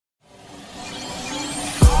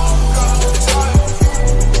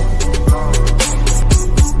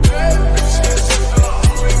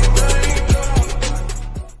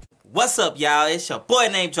What's up, y'all? It's your boy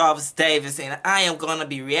named Jarvis Davis, and I am gonna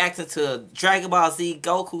be reacting to Dragon Ball Z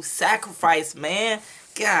Goku Sacrifice, man.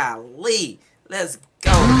 Golly, let's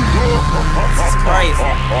go. This is crazy.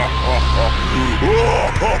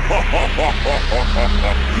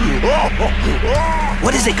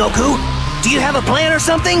 What is it, Goku? Do you have a plan or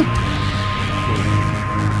something?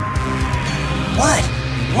 What?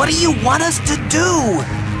 What do you want us to do?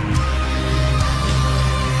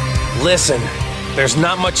 Listen, there's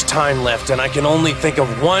not much time left, and I can only think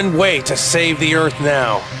of one way to save the Earth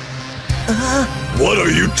now. What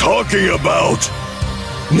are you talking about?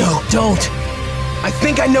 No, don't. I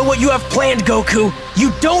think I know what you have planned, Goku.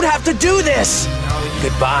 You don't have to do this.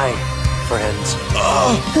 Goodbye, friends.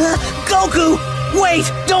 Goku!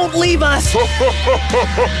 Wait! Don't leave us!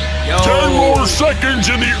 10 more seconds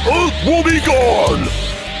and the Earth will be gone!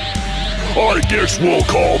 I guess we'll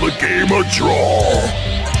call the game a draw.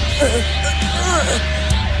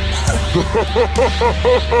 Bro,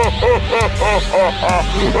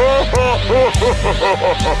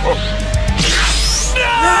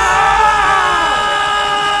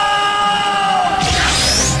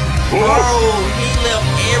 he left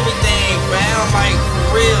everything, man. Like, for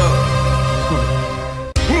real.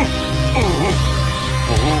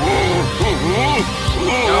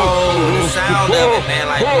 Yo, the sound of it, man.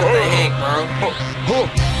 Like, what the heck, bro?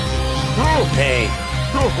 Hey,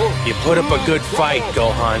 you put up a good fight,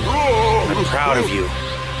 Gohan. I'm proud of you.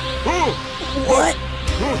 What?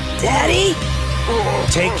 Daddy?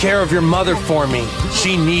 Take care of your mother for me.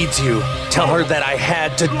 She needs you. Tell her that I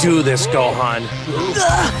had to do this, Gohan.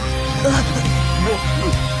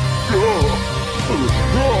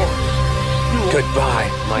 Goodbye,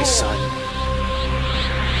 my son.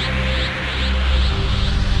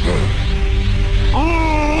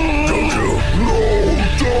 Goku, no,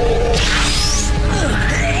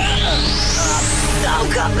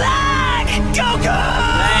 Don't come back! Goku!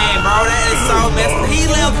 Dang, bro, that is so messed up. He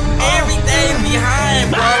left everything behind,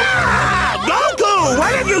 bro. Goku!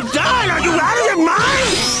 What have you done? Are you out of your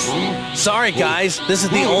mind? Sorry, guys. This is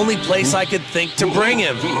the only place I could think to bring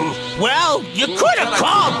him. Well, you could have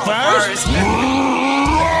called first.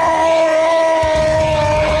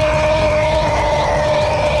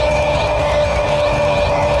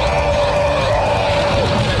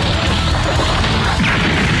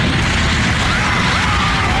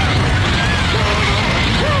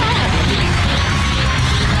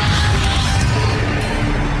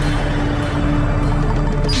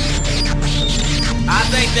 I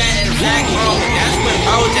think that exact moment, that's when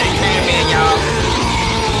OJ came in, y'all.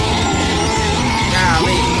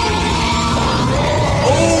 Golly.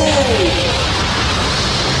 Ooh!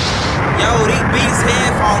 Yo, these Beats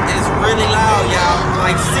headphones is really loud, y'all.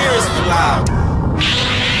 Like, seriously loud.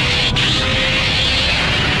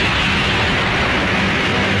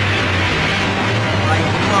 Like,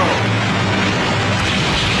 whoa.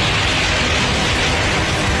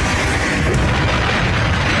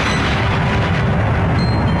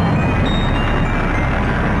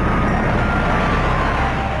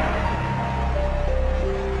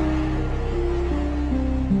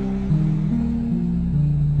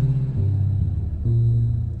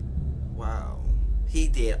 He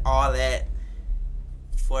did all that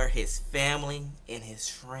for his family and his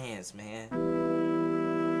friends, man.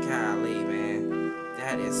 Golly, man.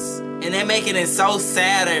 That is... And they're making it so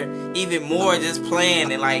sadder, even more just playing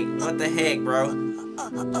and like, what the heck, bro? Man,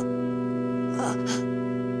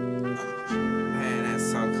 that's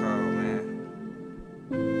so cold, man.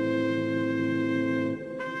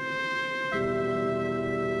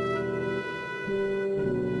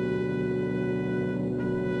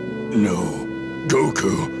 No.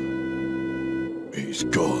 Goku. He's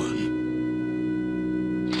gone.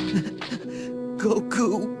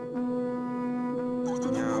 Goku.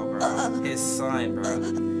 Yo, bro. His son, bro.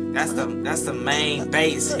 That's the main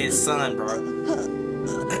base, his son, bro.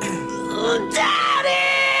 Daddy!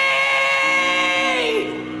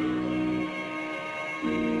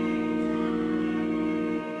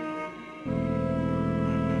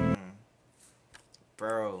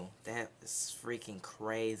 Bro, that is freaking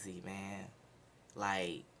crazy, man.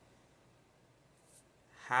 Like,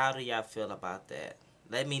 how do y'all feel about that?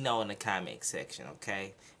 Let me know in the comment section,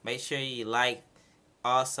 okay? Make sure you like,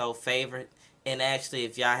 also favorite, and actually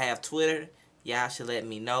if y'all have Twitter, y'all should let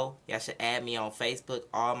me know. Y'all should add me on Facebook.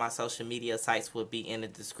 All my social media sites will be in the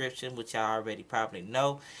description, which y'all already probably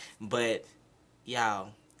know. But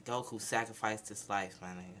y'all, Goku sacrificed his life,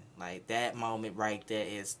 man. Like, that moment right there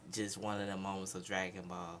is just one of the moments of Dragon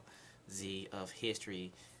Ball Z of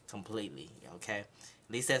history completely, okay? At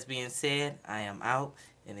least that's being said, I am out,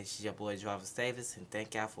 and it's your boy Jarvis Davis, and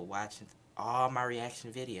thank y'all for watching all my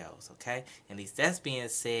reaction videos, okay? And that's being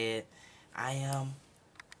said, I am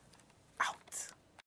out.